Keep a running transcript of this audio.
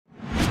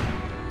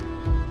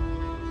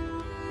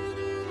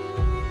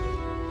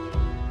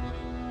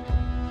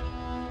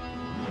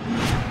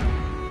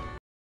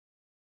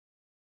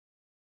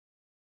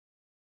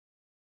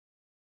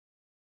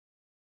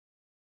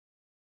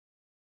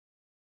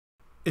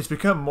It's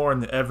become more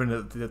and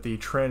evident that the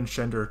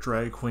transgender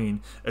drag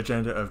queen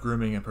agenda of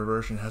grooming and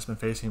perversion has been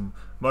facing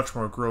much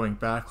more growing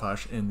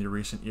backlash in the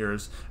recent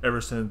years,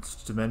 ever since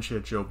dementia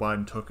Joe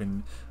Biden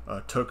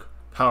took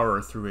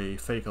power through a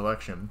fake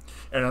election.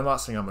 And I'm not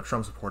saying I'm a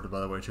Trump supporter, by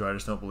the way, too. I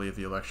just don't believe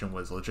the election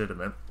was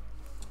legitimate.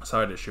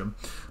 Side issue.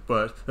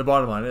 But the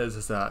bottom line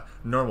is that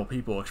normal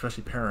people,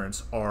 especially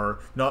parents, are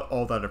not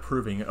all that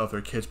approving of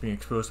their kids being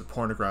exposed to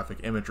pornographic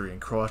imagery and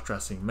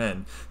cross-dressing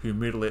men who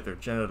mutilate their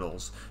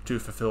genitals to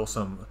fulfill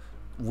some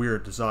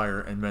weird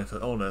desire and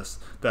mental illness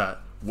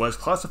that was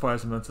classified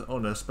as a mental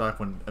illness back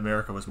when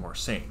America was more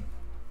sane.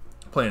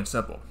 Plain and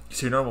simple. You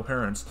see, normal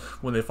parents,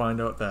 when they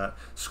find out that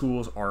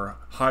schools are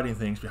hiding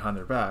things behind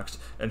their backs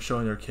and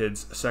showing their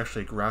kids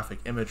sexually graphic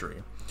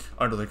imagery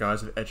under the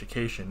guise of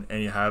education,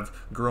 and you have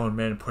grown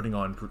men putting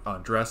on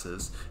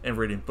dresses and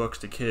reading books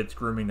to kids,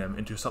 grooming them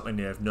into something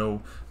they have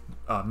no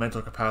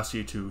mental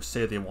capacity to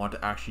say they want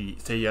to actually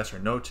say yes or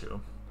no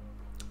to,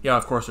 yeah,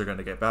 of course they're going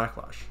to get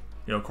backlash.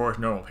 You know, of course,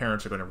 normal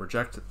parents are going to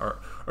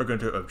are going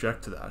to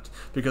object to that,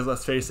 because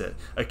let's face it,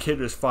 a kid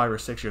who's 5 or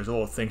 6 years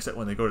old thinks that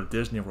when they go to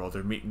Disney World,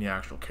 they're meeting the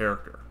actual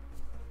character.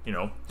 You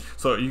know,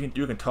 so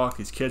you can talk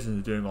these kids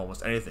into doing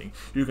almost anything.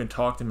 You can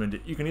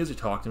easily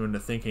talk them into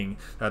thinking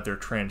that they're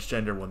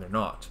transgender when they're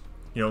not.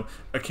 You know,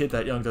 a kid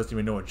that young doesn't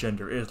even know what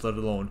gender is, let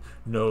alone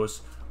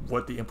knows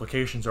what the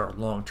implications are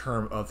long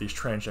term of these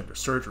transgender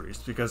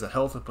surgeries, because the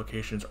health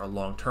implications are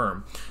long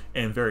term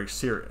and very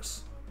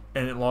serious.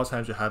 And a lot of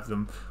times you have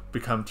them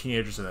become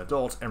teenagers and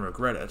adults and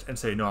regret it and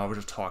say, no, I was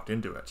just talked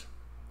into it.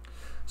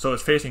 So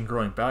it's facing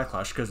growing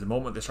backlash because the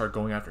moment they start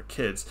going after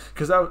kids,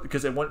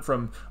 because it went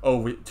from,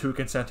 two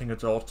consenting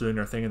adults doing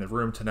their thing in the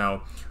room to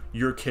now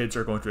your kids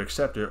are going to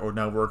accept it, or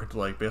now we're going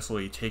to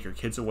basically take your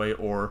kids away,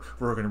 or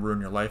we're going to ruin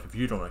your life if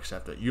you don't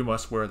accept it. You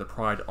must wear the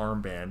pride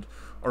armband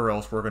or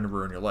else we're going to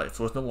ruin your life.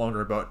 So it's no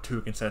longer about two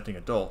consenting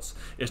adults.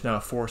 It's now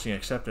forcing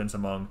acceptance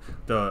among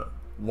the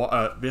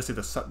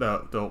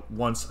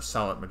once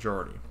silent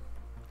majority.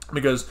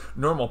 Because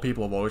normal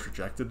people have always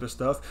rejected this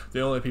stuff.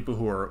 The only people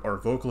who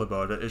are vocal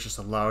about it is just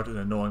a loud and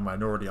annoying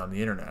minority on the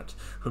internet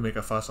who make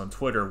a fuss on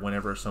Twitter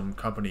whenever some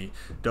company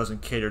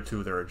doesn't cater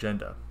to their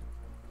agenda.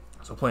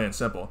 So plain and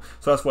simple.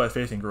 So that's why it's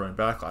facing growing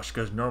backlash,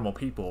 because normal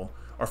people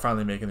are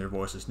finally making their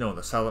voices known.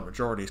 The silent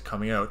majority is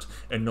coming out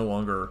and no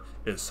longer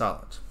is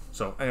silent.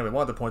 So anyway, I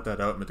wanted to point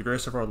that out. May the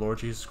grace of our Lord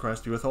Jesus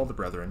Christ be with all the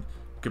brethren.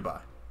 Goodbye.